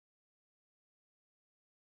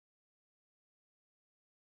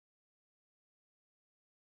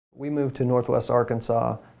We moved to Northwest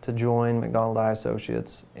Arkansas to join McDonald Eye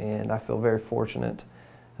Associates, and I feel very fortunate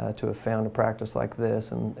to have found a practice like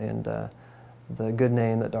this and the good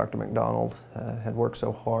name that Dr. McDonald had worked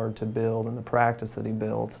so hard to build and the practice that he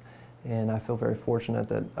built. And I feel very fortunate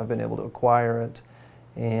that I've been able to acquire it.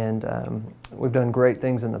 And we've done great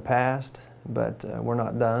things in the past, but we're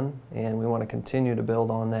not done, and we want to continue to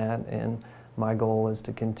build on that. And my goal is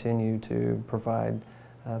to continue to provide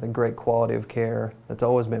the great quality of care that's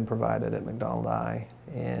always been provided at McDonald Eye.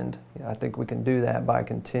 And I think we can do that by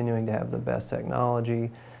continuing to have the best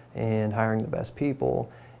technology and hiring the best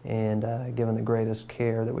people and giving the greatest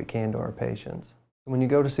care that we can to our patients. When you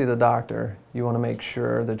go to see the doctor, you want to make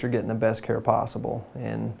sure that you're getting the best care possible.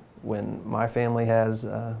 And when my family has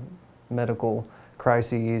medical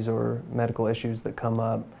crises or medical issues that come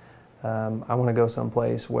up, I want to go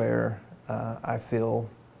someplace where I feel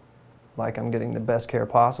like I'm getting the best care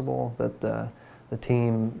possible, that the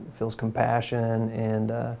team feels compassion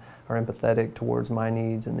and are empathetic towards my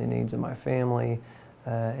needs and the needs of my family.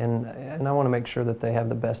 And I want to make sure that they have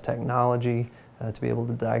the best technology to be able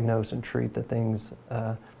to diagnose and treat the things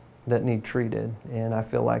that need treated. And I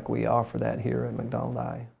feel like we offer that here at McDonald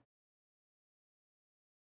Eye.